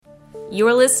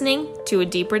You're listening to A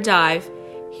Deeper Dive.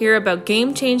 Hear about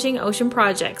game-changing ocean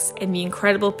projects and the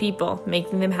incredible people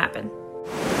making them happen.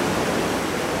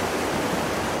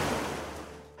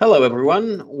 Hello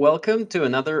everyone, welcome to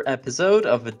another episode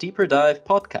of A Deeper Dive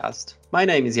podcast. My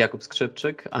name is Jakub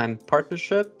Skrzypczyk. I'm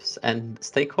Partnerships and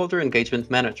Stakeholder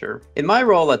Engagement Manager. In my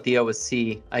role at the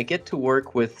OSC, I get to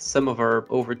work with some of our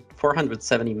over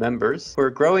 470 members who are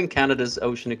growing Canada's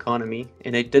ocean economy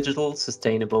in a digital,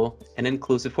 sustainable and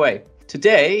inclusive way.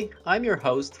 Today, I'm your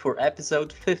host for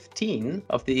episode 15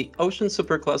 of the Ocean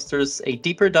Supercluster's A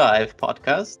Deeper Dive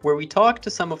podcast, where we talk to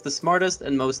some of the smartest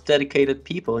and most dedicated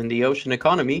people in the ocean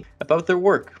economy about their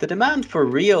work. The demand for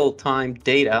real-time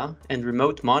data and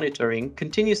remote monitoring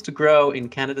continues to grow in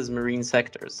Canada's marine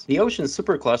sectors. The Ocean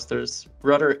Supercluster's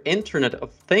Rutter Internet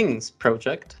of Things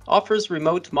project offers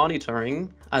remote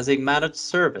monitoring as a managed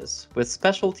service with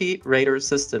specialty radar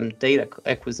system data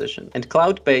acquisition and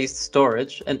cloud-based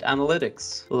storage and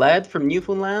analytics. Led from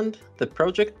Newfoundland, the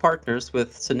project partners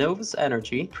with Cenovus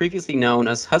Energy, previously known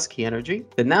as Husky Energy,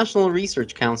 the National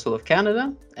Research Council of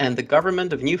Canada, and the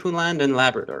Government of Newfoundland and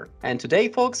Labrador. And today,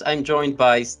 folks, I'm joined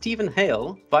by Stephen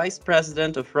Hale, Vice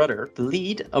President of Rutter, the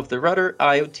lead of the Rutter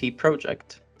IoT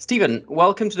project. Stephen,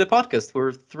 welcome to the podcast.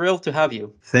 We're thrilled to have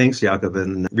you. Thanks, Jakub,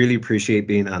 and really appreciate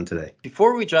being on today.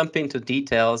 Before we jump into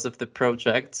details of the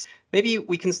projects, maybe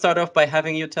we can start off by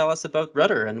having you tell us about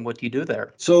Rutter and what you do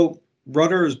there. So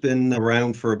Rutter has been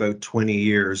around for about 20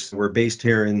 years. We're based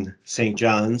here in St.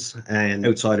 John's, and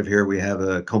outside of here we have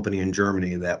a company in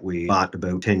Germany that we bought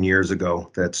about 10 years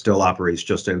ago that still operates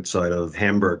just outside of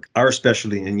Hamburg. Our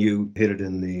specialty, and you hit it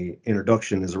in the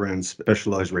introduction, is around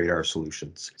specialized radar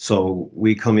solutions. So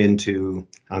we come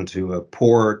onto a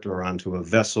port or onto a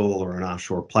vessel or an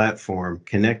offshore platform,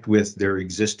 connect with their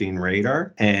existing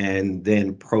radar, and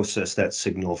then process that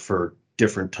signal for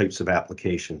different types of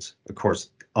applications. Of course,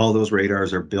 all those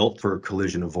radars are built for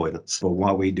collision avoidance. But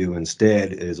what we do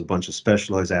instead is a bunch of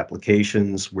specialized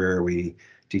applications where we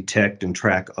detect and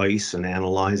track ice and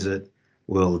analyze it.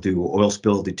 We'll do oil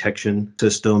spill detection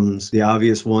systems. The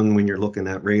obvious one when you're looking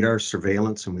at radar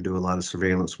surveillance, and we do a lot of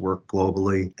surveillance work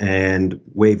globally, and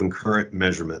wave and current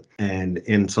measurement. And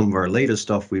in some of our latest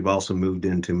stuff, we've also moved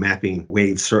into mapping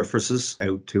wave surfaces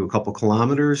out to a couple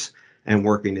kilometers and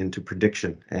working into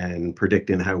prediction and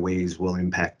predicting how waves will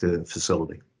impact the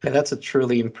facility. Yeah, that's a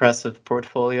truly impressive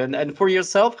portfolio. And for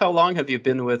yourself, how long have you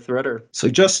been with Rutter? So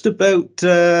just about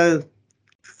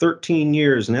 13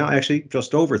 years now, actually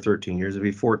just over 13 years, it'll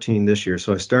be 14 this year.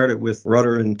 So I started with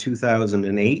Rutter in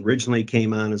 2008, originally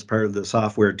came on as part of the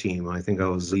software team. I think I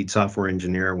was lead software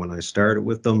engineer when I started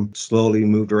with them, slowly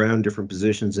moved around different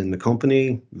positions in the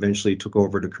company, eventually took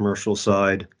over the commercial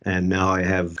side, and now I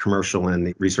have commercial and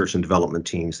the research and development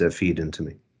teams that feed into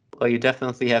me. Well, you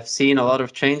definitely have seen a lot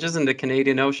of changes in the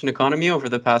Canadian ocean economy over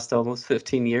the past almost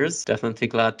 15 years. Definitely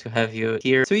glad to have you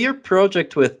here. So your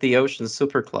project with the Ocean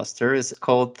Supercluster is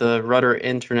called the Rutter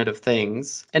Internet of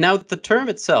Things. And now the term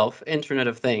itself, Internet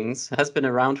of Things, has been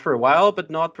around for a while,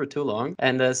 but not for too long.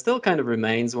 And still kind of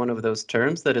remains one of those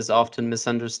terms that is often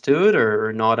misunderstood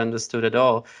or not understood at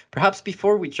all. Perhaps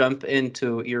before we jump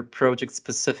into your project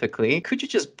specifically, could you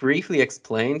just briefly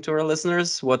explain to our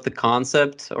listeners what the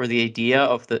concept or the idea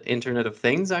of the Internet of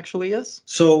Things actually is?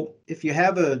 So if you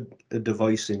have a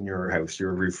device in your house,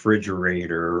 your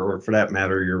refrigerator, or for that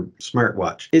matter, your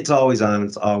smartwatch, it's always on,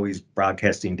 it's always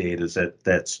broadcasting data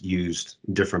that's used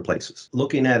in different places.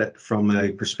 Looking at it from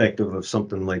a perspective of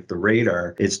something like the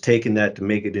radar, it's taken that to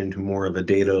make it into more of a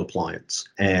data appliance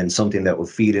and something that will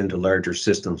feed into larger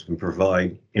systems and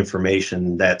provide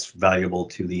information that's valuable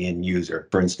to the end user.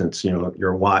 For instance,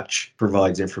 your watch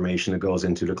provides information that goes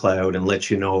into the cloud and lets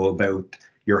you know about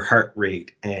your heart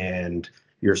rate and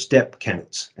your step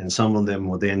counts. And some of them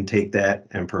will then take that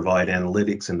and provide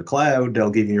analytics in the cloud. They'll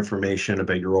give you information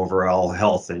about your overall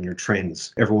health and your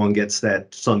trends. Everyone gets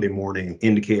that Sunday morning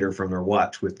indicator from their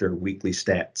watch with their weekly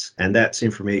stats. And that's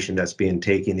information that's being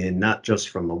taken in not just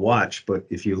from the watch, but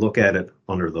if you look at it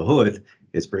under the hood,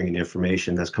 it's bringing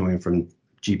information that's coming from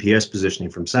GPS positioning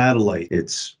from satellite.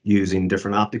 It's using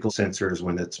different optical sensors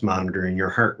when it's monitoring your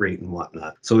heart rate and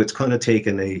whatnot. So it's kind of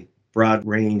taken a broad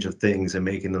range of things and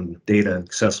making them data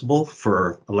accessible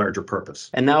for a larger purpose.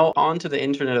 And now on to the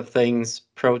Internet of Things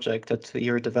project that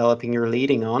you're developing, you're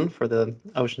leading on for the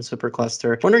Ocean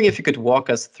Supercluster. Wondering if you could walk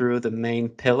us through the main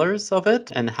pillars of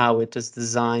it and how it is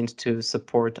designed to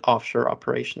support offshore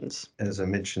operations. As I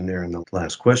mentioned there in the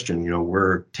last question,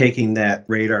 we're taking that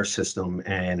radar system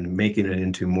and making it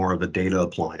into more of a data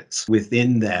appliance.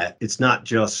 Within that, it's not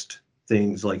just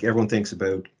things like everyone thinks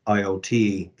about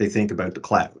IoT, they think about the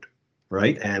cloud.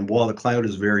 right? And while the cloud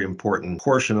is a very important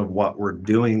portion of what we're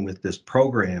doing with this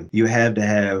program, you had to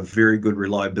have very good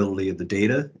reliability of the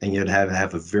data, and you'd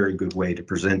have a very good way to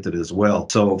present it as well.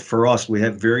 So for us, we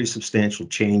have very substantial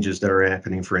changes that are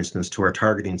happening, for instance, to our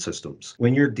targeting systems.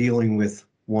 When you're dealing with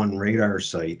one radar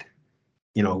site,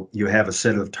 you have a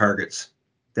set of targets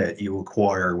that you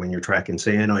acquire when you're tracking,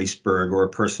 say, an iceberg or a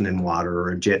person in water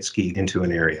or a jet ski into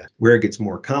an area. Where it gets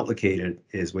more complicated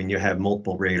is when you have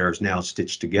multiple radars now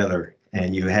stitched together,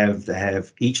 and you have to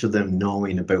have each of them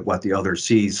knowing about what the other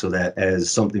sees, so that as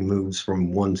something moves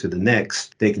from one to the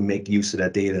next, they can make use of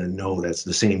that data and know that's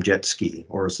the same jet ski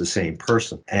or it's the same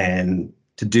person. And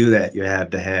to do that, you have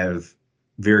to have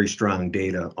very strong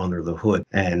data under the hood.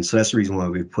 And so that's the reason why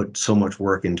we put so much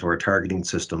work into our targeting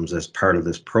systems as part of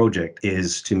this project,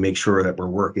 is to make sure that we're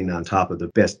working on top of the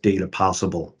best data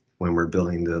possible when we're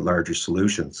building the larger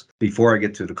solutions. Before I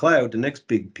get to the cloud, the next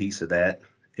big piece of that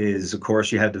is, of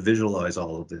course, you have to visualize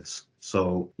all of this.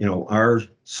 So, our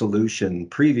solution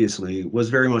previously was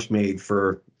very much made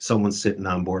for someone sitting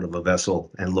on board of a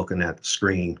vessel and looking at the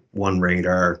screen, one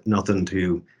radar, nothing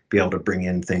to be able to bring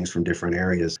in things from different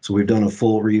areas. So we've done a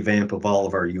full revamp of all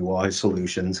of our UI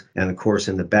solutions. And of course,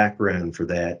 in the background for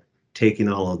that, taking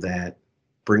all of that,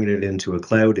 bringing it into a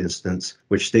cloud instance,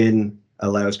 which then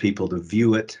allows people to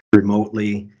view it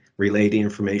remotely, relay the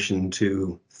information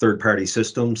to third-party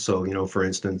systems. So, for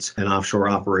instance, an offshore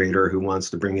operator who wants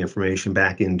to bring information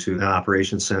back into an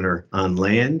operations center on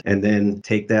land, and then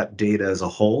take that data as a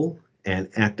whole and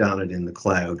act on it in the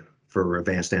cloud for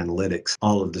advanced analytics,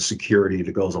 all of the security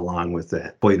that goes along with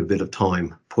that. Quite a bit of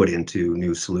time put into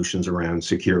new solutions around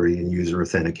security and user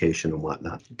authentication and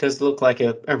whatnot. It does look like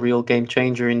a real game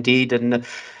changer indeed. And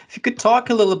if you could talk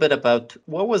a little bit about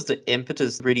what was the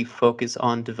impetus to really focus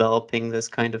on developing this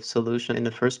kind of solution in the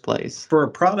first place? For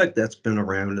a product that's been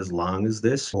around as long as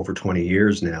this, over 20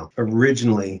 years now,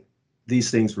 originally these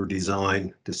things were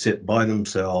designed to sit by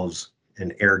themselves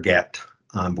and air-gapped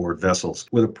onboard vessels.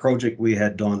 With a project we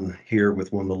had done here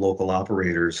with one of the local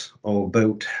operators,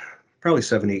 about probably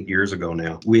 7-8 years ago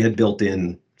now, we had built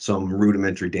in some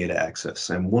rudimentary data access.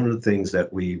 And one of the things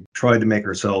that we tried to make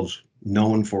ourselves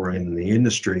known for in the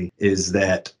industry is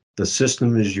that the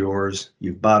system is yours.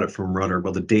 You've bought it from Rutter.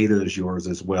 Well, the data is yours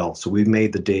as well. So we've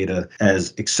made the data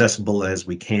as accessible as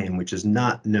we can, which is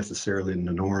not necessarily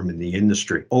the norm in the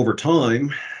industry. Over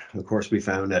time, of course, we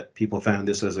found that people found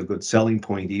this as a good selling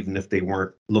point, even if they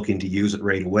weren't looking to use it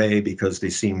right away because they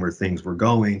seen where things were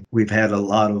going. We've had a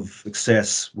lot of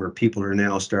success where people are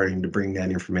now starting to bring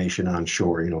that information on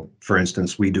shore. For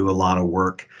instance, we do a lot of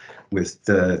work with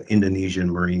the Indonesian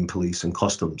Marine Police and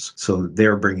Customs. So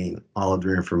they're bringing all of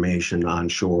their information on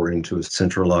shore into a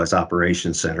centralized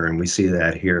operations center. And we see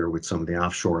that here with some of the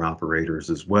offshore operators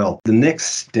as well. The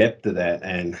next step to that,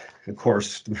 and of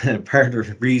course, part of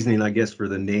the reasoning, I guess, for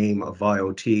the name of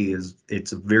IoT is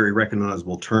it's a very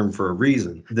recognizable term for a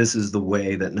reason. This is the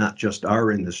way that not just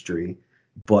our industry,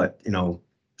 but,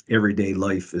 everyday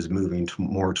life is moving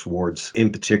more towards. In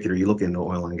particular, you look into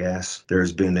oil and gas,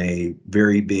 there's been a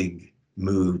very big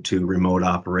move to remote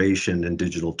operation and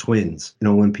digital twins.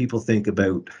 When people think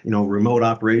about, remote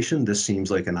operation, this seems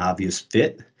like an obvious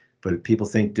fit. But if people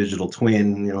think digital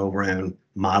twin, around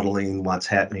modeling what's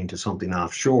happening to something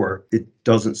offshore, it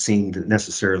doesn't seem to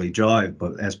necessarily jive.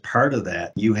 But as part of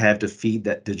that, you have to feed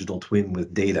that digital twin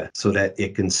with data so that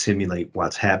it can simulate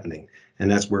what's happening. And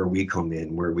that's where we come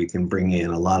in, where we can bring in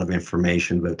a lot of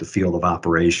information about the field of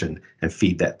operation and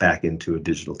feed that back into a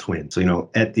digital twin.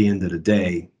 So, at the end of the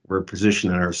day, we're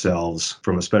positioning ourselves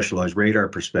from a specialized radar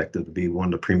perspective to be one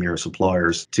of the premier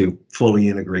suppliers to fully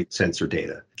integrate sensor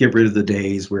data. Get rid of the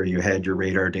days where you had your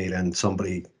radar data and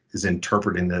somebody is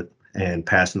interpreting it and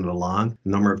passing it along. A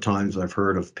number of times I've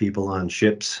heard of people on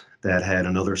ships that had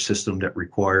another system that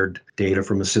required data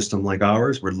from a system like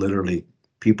ours, where literally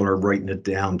people are writing it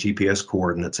down, GPS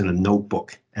coordinates in a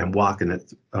notebook and walking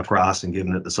it across and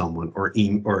giving it to someone,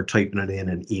 or typing it in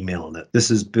and emailing it.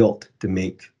 This is built to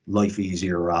make life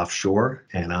easier offshore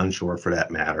and onshore for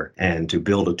that matter, and to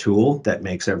build a tool that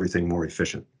makes everything more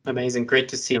efficient. Amazing. Great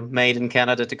to see made in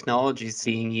Canada technologies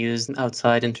being used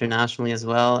outside internationally as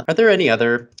well. Are there any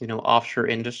other, offshore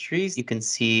industries you can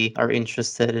see are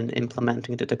interested in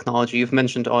implementing the technology? You've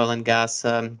mentioned oil and gas.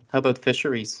 How about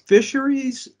fisheries?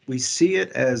 Fisheries, we see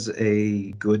it as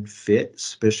a good fit,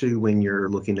 especially when you're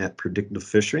looking at predictive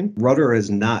fishing. Rutter has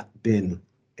not been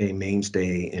a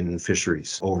mainstay in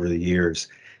fisheries over the years.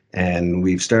 And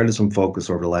we've started some focus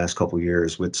over the last couple of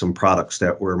years with some products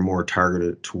that were more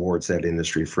targeted towards that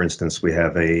industry. For instance, we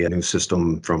have a new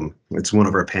system it's one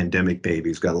of our pandemic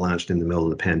babies, got launched in the middle of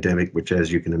the pandemic, which,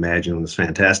 as you can imagine, was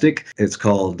fantastic. It's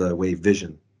called Wave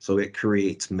Vision. So it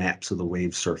creates maps of the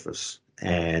wave surface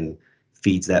and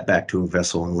feeds that back to a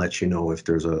vessel and lets you know if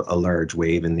there's a large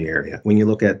wave in the area. When you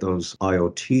look at those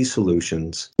IoT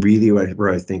solutions, really where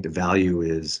I think the value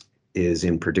is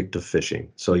in predictive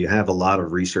fishing. So you have a lot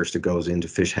of research that goes into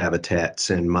fish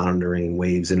habitats and monitoring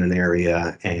waves in an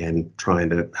area and trying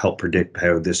to help predict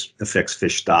how this affects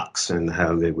fish stocks and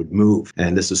how they would move.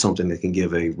 And this is something that can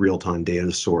give a real-time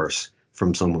data source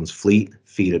from someone's fleet,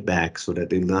 feed it back so that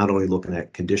they're not only looking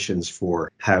at conditions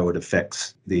for how it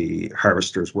affects the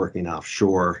harvesters working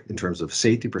offshore in terms of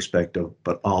safety perspective,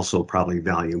 but also probably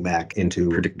value back into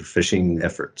predictive fishing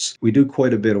efforts. We do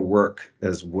quite a bit of work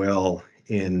as well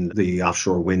in the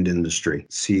offshore wind industry.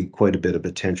 See quite a bit of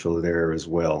potential there as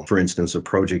well. For instance, a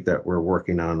project that we're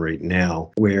working on right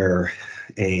now where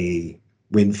a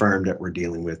wind farm that we're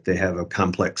dealing with, they have a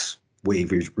complex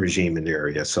wave regime in the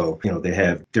area. So, they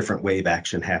have different wave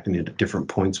action happening at different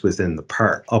points within the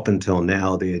park. Up until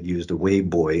now, they had used a wave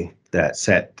buoy that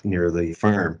sat near the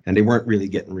farm, and they weren't really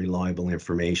getting reliable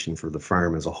information for the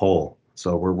farm as a whole.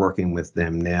 So we're working with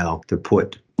them now to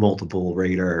put multiple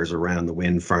radars around the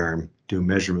wind farm, do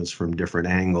measurements from different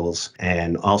angles,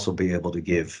 and also be able to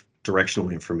give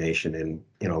directional information. And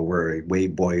where a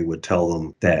wave buoy would tell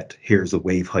them that here's the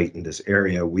wave height in this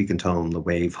area, we can tell them the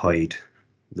wave height,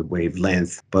 the wave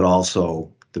length, but also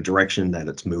the direction that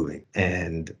it's moving,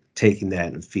 and taking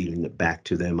that and feeding it back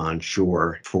to them on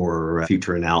shore for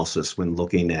future analysis when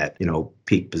looking at,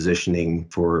 peak positioning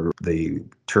for the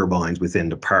turbines within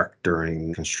the park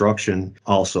during construction,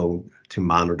 also to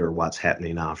monitor what's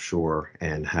happening offshore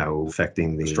and how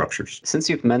affecting the structures. Since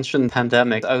you've mentioned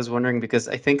pandemic, I was wondering, because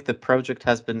I think the project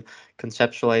has been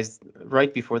conceptualized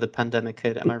right before the pandemic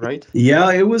hit. Am I right?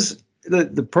 Yeah, it was.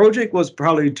 The project was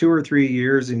probably 2 or 3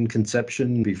 years in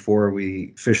conception before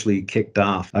we officially kicked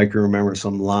off. I can remember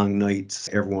some long nights,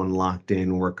 everyone locked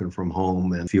in, working from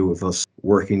home, and a few of us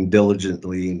working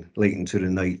diligently late into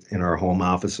the night in our home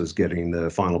offices, getting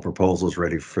the final proposals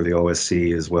ready for the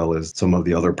OSC, as well as some of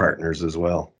the other partners as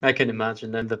well. I can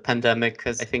imagine. And the pandemic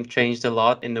has, I think, changed a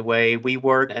lot in the way we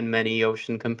work and many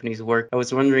ocean companies work. I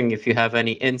was wondering if you have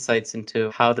any insights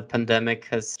into how the pandemic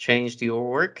has changed your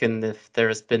work, and if there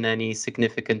has been any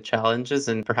significant challenges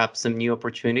and perhaps some new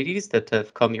opportunities that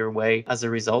have come your way as a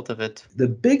result of it. The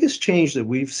biggest change that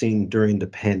we've seen during the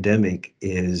pandemic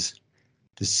is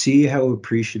to see how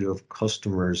appreciative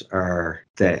customers are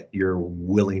that you're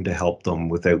willing to help them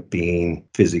without being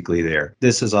physically there.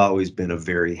 This has always been a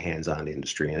very hands-on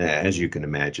industry. And as you can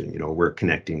imagine, we're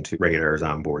connecting to radars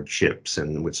on board ships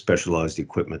and with specialized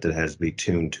equipment that has to be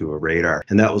tuned to a radar.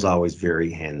 And that was always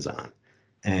very hands-on.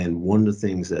 And one of the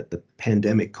things that the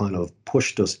pandemic kind of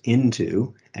pushed us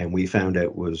into, and we found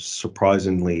out was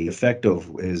surprisingly effective,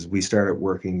 is we started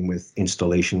working with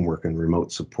installation work and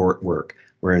remote support work,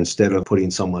 where instead of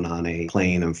putting someone on a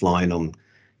plane and flying them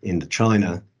into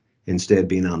China, instead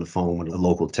being on the phone with a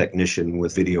local technician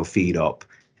with video feed up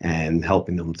and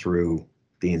helping them through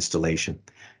the installation.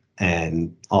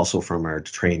 And also from our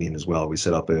training as well, we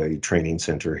set up a training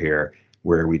center here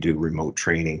where we do remote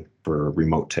training for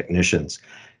remote technicians.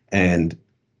 And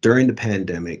during the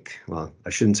pandemic, well, I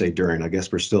shouldn't say during, I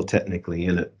guess we're still technically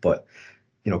in it, but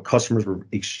customers were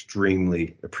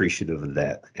extremely appreciative of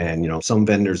that. And, some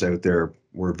vendors out there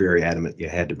were very adamant you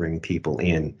had to bring people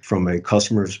in. From a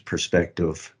customer's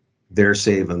perspective, they're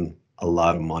saving a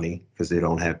lot of money because they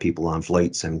don't have people on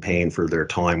flights and paying for their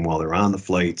time while they're on the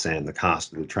flights and the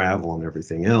cost of the travel and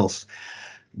everything else.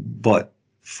 But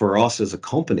for us as a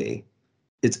company,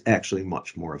 it's actually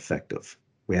much more effective.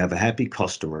 We have a happy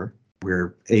customer.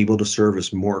 We're able to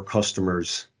service more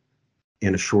customers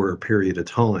in a shorter period of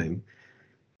time.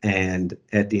 And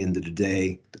at the end of the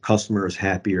day, the customer is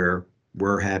happier,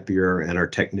 we're happier, and our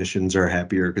technicians are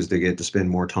happier because they get to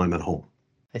spend more time at home.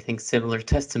 I think similar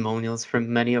testimonials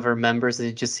from many of our members.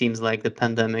 It just seems like the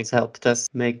pandemic's helped us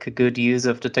make a good use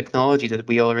of the technology that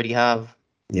we already have.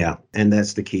 Yeah, and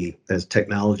that's the key. As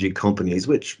technology companies,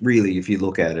 which really, if you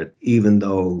look at it, even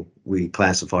though we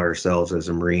classify ourselves as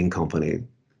a marine company,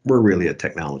 we're really a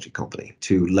technology company.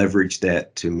 To leverage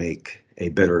that to make a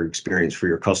better experience for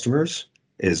your customers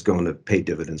is going to pay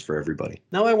dividends for everybody.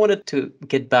 Now I wanted to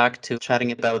get back to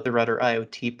chatting about the Rutter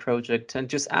IoT project and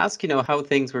just ask, how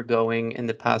things were going in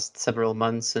the past several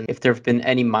months, and if there have been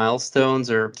any milestones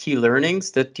or key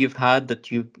learnings that you've had that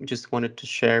you just wanted to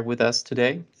share with us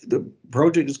today. The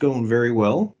project is going very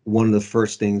well. One of the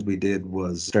first things we did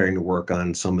was starting to work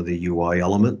on some of the UI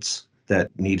elements that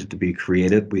needed to be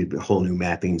created. We had whole new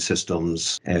mapping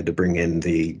systems and to bring in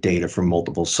the data from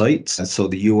multiple sites. And so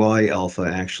the UI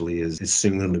alpha actually is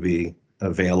soon going to be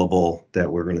available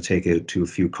that we're going to take it to a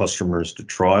few customers to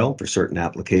trial for certain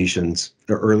applications.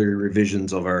 The earlier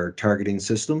revisions of our targeting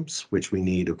systems, which we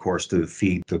need, of course, to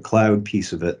feed the cloud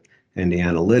piece of it, and the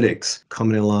analytics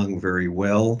coming along very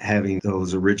well. Having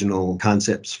those original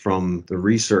concepts from the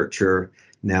researcher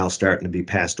now starting to be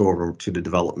passed over to the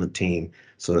development team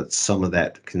so that some of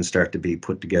that can start to be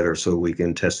put together so we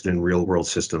can test it in real world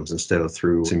systems instead of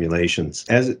through simulations.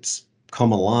 As it's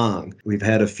come along, we've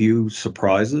had a few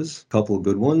surprises, a couple of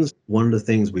good ones. One of the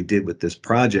things we did with this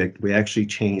project, we actually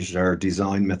changed our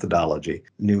design methodology,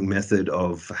 new method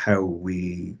of how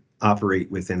we operate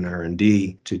within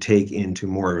R&D to take into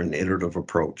more of an iterative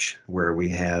approach where we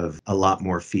have a lot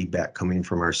more feedback coming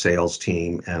from our sales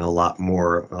team and a lot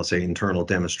more, I'll say, internal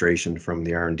demonstration from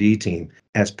the R&D team.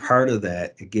 As part of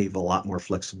that, it gave a lot more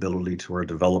flexibility to our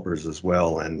developers as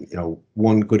well. And,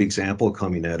 one good example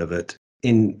coming out of it,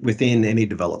 within any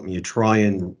development, you try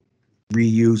and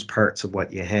reuse parts of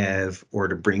what you have or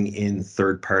to bring in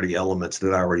third-party elements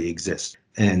that already exist.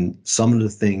 And some of the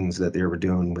things that they were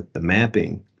doing with the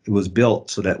mapping, it was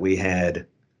built so that we had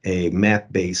a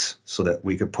map base so that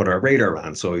we could put our radar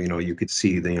on. So, you could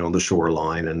see the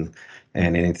shoreline and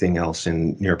anything else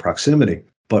in near proximity.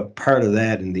 But part of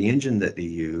that in the engine that they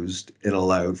used, it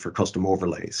allowed for custom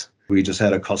overlays. We just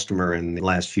had a customer in the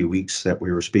last few weeks that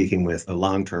we were speaking with, a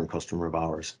long-term customer of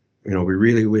ours. We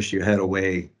really wish you had a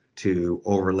way to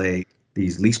overlay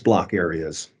these lease block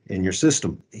areas in your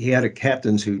system. He had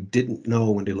captains who didn't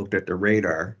know when they looked at the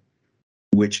radar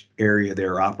which area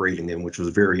they're operating in, which was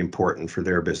very important for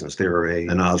their business. They were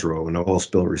an OSRO, an oil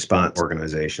spill response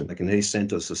organization. And they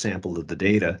sent us a sample of the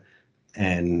data,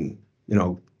 and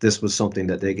this was something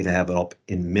that they could have up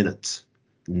in minutes,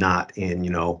 not in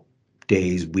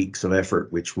days, weeks of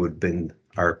effort, which would have been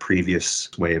our previous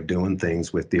way of doing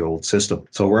things with the old system.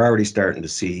 So we're already starting to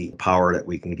see power that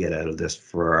we can get out of this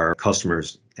for our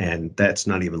customers. And that's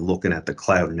not even looking at the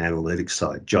cloud and analytics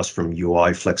side, just from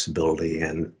UI flexibility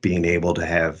and being able to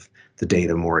have the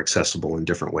data more accessible in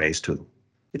different ways to them.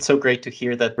 It's so great to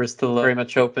hear that we're still very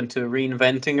much open to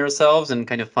reinventing ourselves and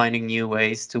kind of finding new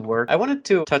ways to work. I wanted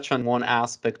to touch on one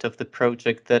aspect of the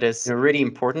project that is really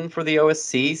important for the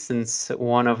OSC, since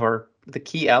one of the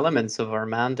key elements of our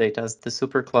mandate as the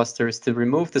supercluster is to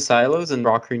remove the silos and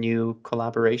broker new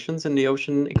collaborations in the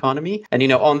ocean economy. And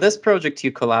on this project,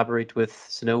 you collaborate with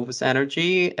Synovus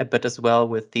Energy, but as well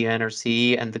with the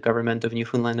NRC and the government of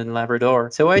Newfoundland and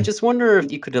Labrador. So I just wonder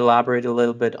if you could elaborate a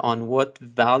little bit on what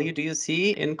value do you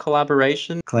see in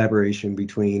collaboration? Collaboration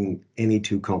between any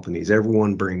two companies.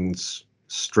 Everyone brings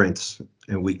strengths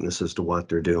and weaknesses to what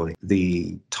they're doing.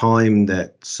 The time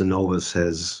that Synovus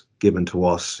has given to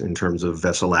us in terms of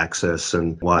vessel access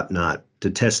and whatnot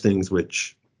to test things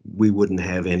which we wouldn't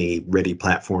have any ready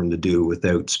platform to do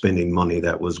without spending money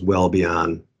that was well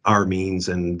beyond our means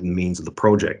and the means of the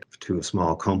project to a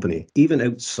small company. Even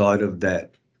outside of that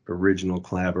original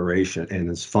collaboration, and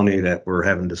it's funny that we're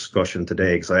having discussion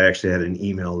today because I actually had an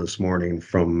email this morning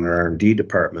from our R&D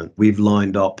department. We've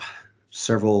lined up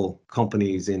several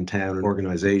companies in town,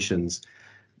 organizations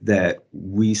that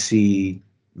we see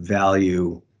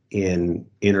value in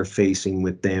interfacing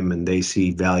with them, and they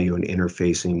see value in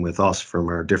interfacing with us from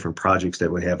our different projects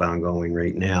that we have ongoing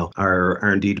right now. Our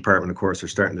R&D department, of course, are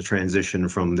starting to transition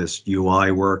from this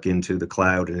UI work into the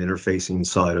cloud and interfacing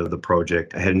side of the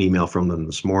project. I had an email from them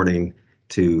this morning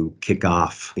to kick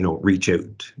off, reach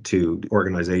out to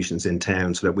organizations in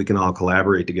town so that we can all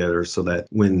collaborate together so that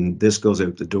when this goes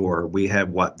out the door, we have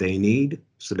what they need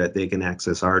so that they can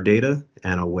access our data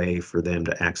and a way for them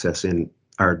to access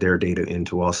their data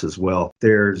into us as well.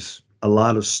 There's a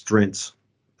lot of strengths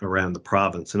around the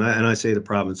province, and I say the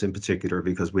province in particular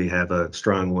because we have a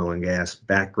strong oil and gas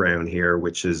background here,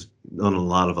 which is on a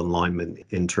lot of alignment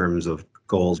in terms of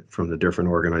goals from the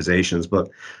different organizations, but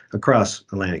across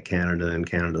Atlantic Canada and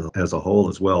Canada as a whole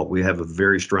as well. We have a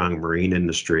very strong marine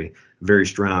industry, very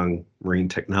strong marine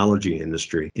technology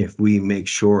industry. If we make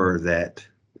sure that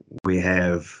we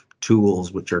have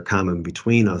tools which are common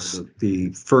between us, the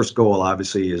first goal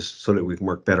obviously is so that we can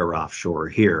work better offshore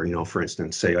here. For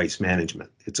instance, say ice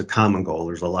management. It's a common goal.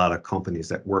 There's a lot of companies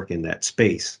that work in that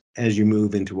space. As you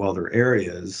move into other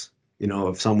areas,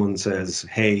 if someone says,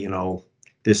 hey,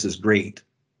 this is great,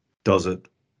 does it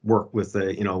work with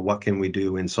what can we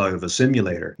do inside of a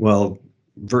simulator? Well,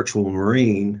 Virtual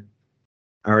Marine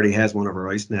already has one of our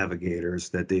ice navigators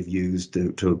that they've used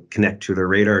to connect to their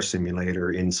radar simulator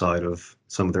inside of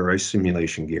some of their ice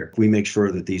simulation gear. We make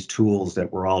sure that these tools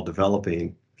that we're all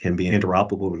developing can be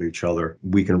interoperable with each other.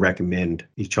 We can recommend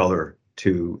each other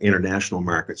to international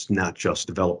markets, not just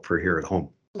develop for here at home.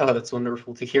 Oh, that's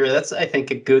wonderful to hear. That's, I think,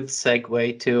 a good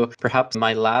segue to perhaps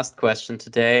my last question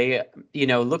today.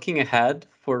 Looking ahead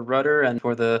for Rutter and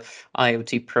for the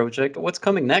IoT project, what's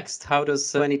coming next? How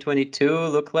does 2022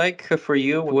 look like for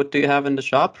you? What do you have in the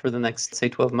shop for the next, say,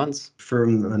 12 months?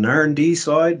 From an R&D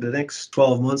side, the next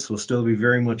 12 months will still be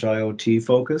very much IoT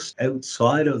focused.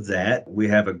 Outside of that, we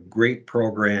have a great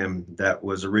program that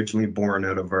was originally born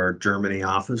out of our Germany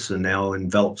office and now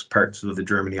envelops parts of the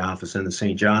Germany office and the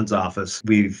St. John's office.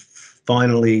 We've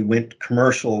finally went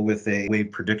commercial with a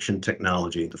wave prediction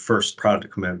technology. The first product to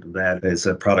come out of that is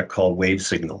a product called Wave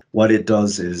Signal. What it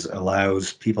does is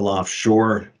allows people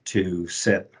offshore to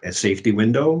set a safety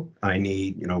window. I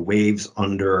need, waves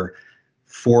under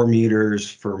 4 meters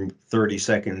for 30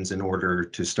 seconds in order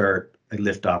to start a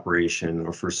lift operation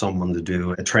or for someone to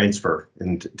do a transfer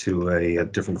into a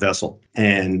different vessel.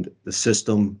 And the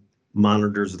system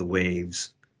monitors the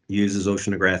waves, uses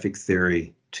oceanographic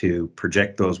theory to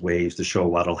project those waves to show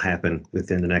what will happen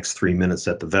within the next 3 minutes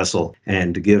at the vessel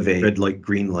and to give a red light,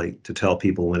 green light to tell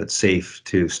people when it's safe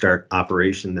to start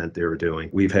operation that they're doing.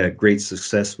 We've had great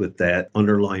success with that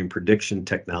underlying prediction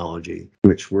technology,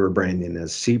 which we're branding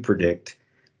as C-Predict.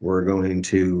 We're going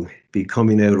to be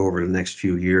coming out over the next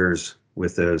few years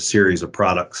with a series of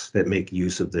products that make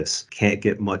use of this. Can't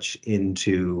get much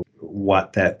into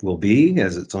what that will be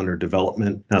as it's under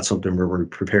development. Not something we're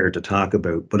prepared to talk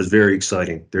about, but it's very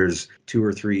exciting. There's 2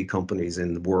 or 3 companies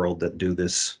in the world that do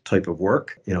this type of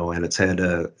work, and it's had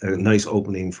a nice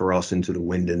opening for us into the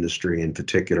wind industry in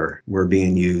particular. We're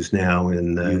being used now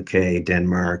in the UK,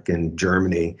 Denmark, and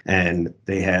Germany, and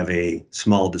they have a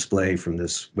small display from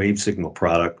this wave signal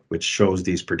product which shows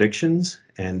these predictions,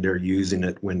 and they're using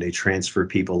it when they transfer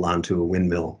people onto a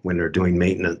windmill when they're doing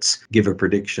maintenance. Give a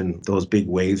prediction, those big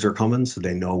waves are coming, so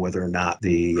they know whether or not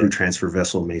the crew transfer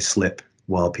vessel may slip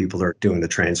while people are doing the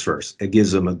transfers. It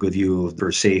gives them a good view of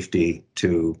their safety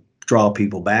to draw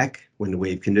people back when the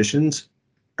wave conditions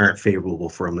aren't favorable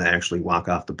for them to actually walk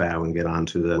off the bow and get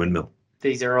onto the windmill.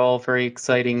 These are all very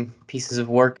exciting pieces of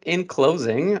work. In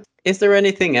closing, is there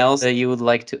anything else that you would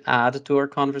like to add to our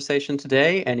conversation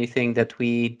today? Anything that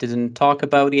we didn't talk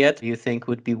about yet you think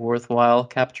would be worthwhile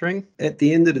capturing? At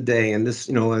the end of the day, and this,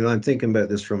 and I'm thinking about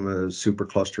this from a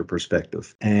supercluster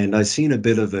perspective, and I've seen a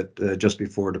bit of it just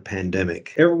before the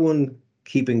pandemic. Everyone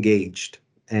keep engaged,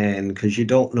 and because you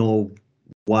don't know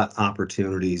what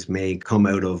opportunities may come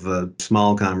out of a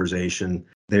small conversation,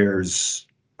 there's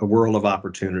a world of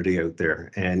opportunity out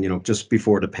there. And, just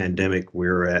before the pandemic, we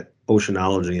were at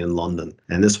Oceanology in London.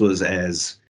 And this was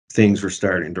as things were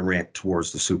starting to ramp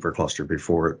towards the supercluster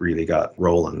before it really got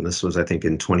rolling. This was, I think,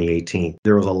 in 2018.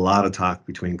 There was a lot of talk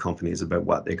between companies about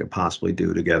what they could possibly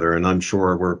do together. And I'm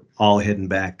sure we're all heading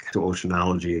back to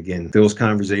Oceanology again. Those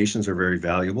conversations are very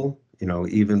valuable.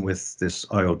 Even with this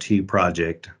IoT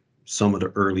project, some of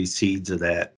the early seeds of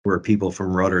that were people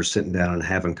from Rutter sitting down and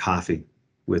having coffee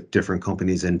with different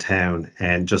companies in town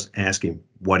and just asking,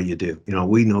 what do you do?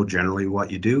 We know generally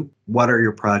what you do. What are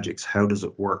your projects? How does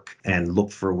it work? And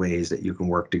look for ways that you can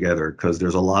work together, because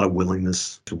there's a lot of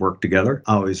willingness to work together.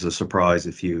 Always a surprise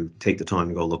if you take the time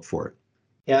to go look for it.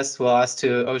 Yes, well, as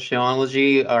to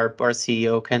Oceanology, our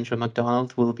CEO, Kendra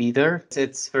MacDonald, will be there.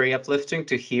 It's very uplifting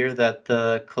to hear that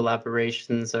the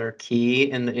collaborations are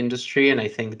key in the industry, and I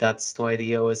think that's why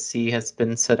the OSC has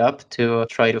been set up to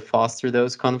try to foster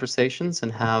those conversations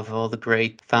and have all the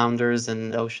great founders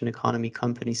and ocean economy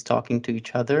companies talking to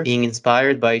each other, being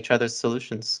inspired by each other's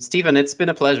solutions. Stephen, it's been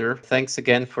a pleasure. Thanks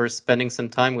again for spending some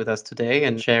time with us today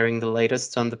and sharing the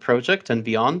latest on the project and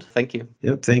beyond. Thank you.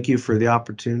 Yep, thank you for the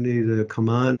opportunity to come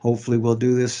on. Hopefully we'll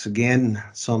do this again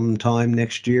sometime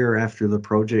next year after the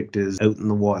project is out in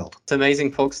the wild. It's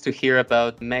amazing, folks, to hear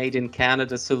about made in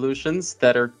Canada solutions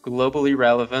that are globally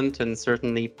relevant and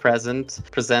certainly present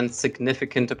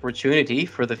significant opportunity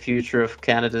for the future of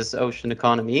Canada's ocean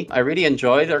economy. I really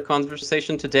enjoyed our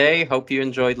conversation today. Hope you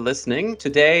enjoyed listening.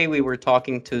 Today we were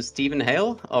talking to Stephen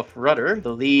Hale of Rutter,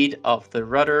 the lead of the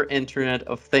Rutter Internet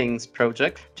of Things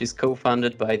project, which is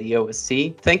co-funded by the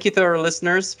OSC. Thank you to our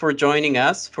listeners for joining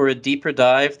us for a deeper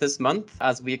dive this month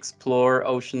as we explore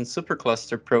ocean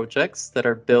supercluster projects that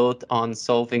are built on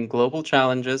solving global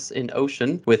challenges in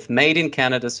ocean with made in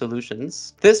Canada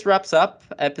solutions. This wraps up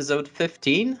episode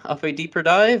 15 of A Deeper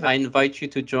Dive. I invite you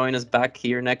to join us back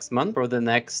here next month for the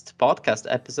next podcast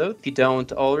episode. If you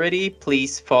don't already,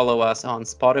 please follow us on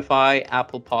Spotify,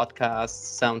 Apple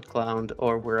Podcasts, SoundCloud,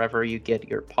 or wherever you get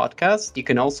your podcasts. You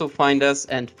can also find us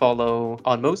and follow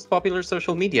on most popular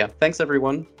social media. Thanks,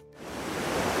 everyone.